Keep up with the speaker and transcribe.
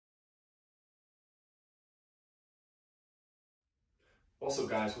What's up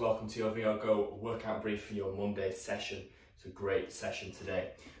guys, welcome to your Vrgo workout brief for your Monday session. It's a great session today.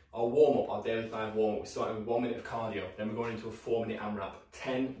 Our warm-up, our daily 5 warm-up, we're starting with 1 minute of cardio, then we're going into a 4-minute AMRAP,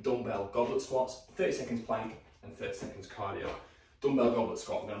 10 dumbbell goblet squats, 30 seconds plank and 30 seconds cardio. Dumbbell goblet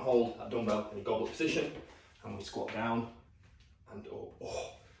squat, we're going to hold that dumbbell in a goblet position and we squat down and up.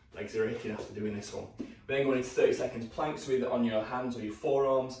 Oh, legs are aching after doing this one. We're then going into 30 seconds plank, so either on your hands or your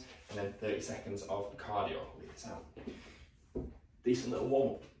forearms, and then 30 seconds of cardio. Leave this out. Decent little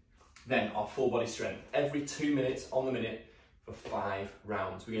warm up. Then our full body strength, every 2 minutes on the minute for 5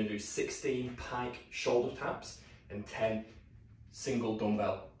 rounds. We're going to do 16 Pike shoulder taps and 10 single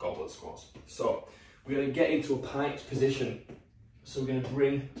dumbbell goblet squats. So we're going to get into a Pike position. So we're going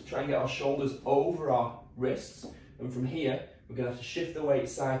to try and get our shoulders over our wrists, and from here we're going to have to shift the weight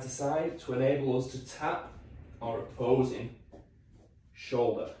side to side to enable us to tap our opposing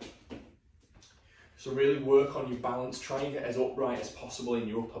shoulder. So really work on your balance, try and get as upright as possible in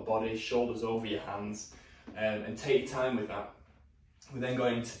your upper body, shoulders over your hands, and take your time with that. We're then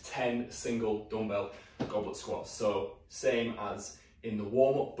going into 10 single dumbbell goblet squats. So same as in the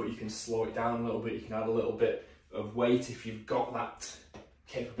warm-up, but you can slow it down a little bit, you can add a little bit of weight if you've got that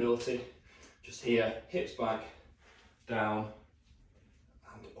capability. Just here, hips back, down,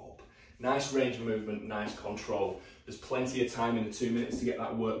 and up. Nice range of movement, nice control. There's plenty of time in the 2 minutes to get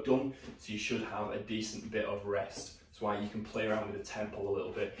that work done, so you should have a decent bit of rest. That's why you can play around with the tempo a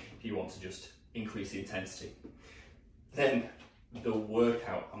little bit if you want to just increase the intensity. Then the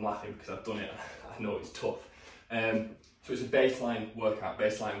workout, I'm laughing because I've done it, I know it's tough. So it's a baseline workout,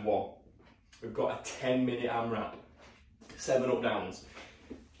 baseline 1. We've got a 10-minute AMRAP, 7 up downs.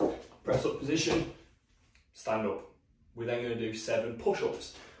 Press up position, stand up. We're then going to do 7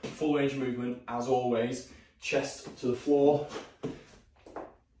 push-ups. Full range of movement, as always. Chest to the floor,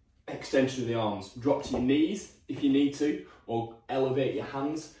 extension of the arms. Drop to your knees if you need to, or elevate your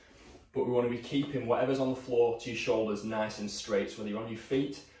hands. But we want to be keeping whatever's on the floor to your shoulders nice and straight. So whether you're on your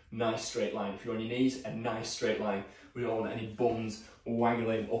feet, nice straight line. If you're on your knees, a nice straight line. We don't want any bums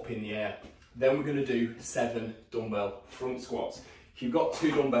waggling up in the air. Then we're going to do 7 dumbbell front squats. If you've got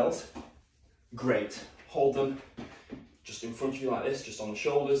 2 dumbbells, great. Hold them just in front of you like this, just on the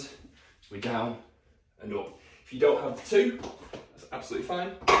shoulders. We're down and up. If you don't have 2, that's absolutely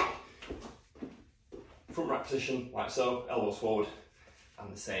fine. Front rack position, like so, elbows forward,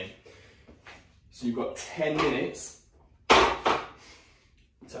 and the same. So you've got 10 minutes to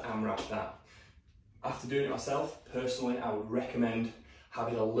AMRAP that. After doing it myself, personally, I would recommend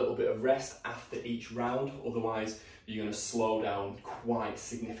having a little bit of rest after each round, otherwise you're going to slow down quite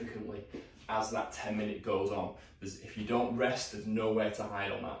significantly as that 10-minute goes on. If you don't rest, there's nowhere to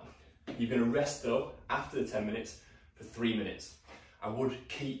hide on that. You're going to rest though after the 10 minutes for 3 minutes. I would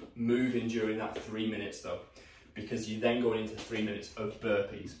keep moving during that 3 minutes though, because you're then going into 3 minutes of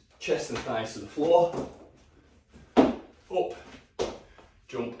burpees. Chest and thighs to the floor, up,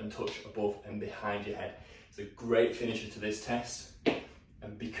 jump and touch above and behind your head. It's a great finisher to this test.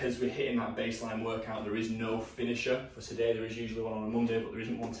 And because we're hitting that baseline workout, there is no finisher for today. There is usually one on a Monday, but there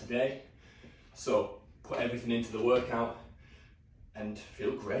isn't one today. So put everything into the workout and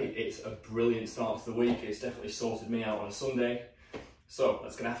feel great. It's a brilliant start to the week. It's definitely sorted me out on a Sunday. So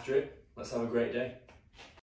let's get after it. Let's have a great day.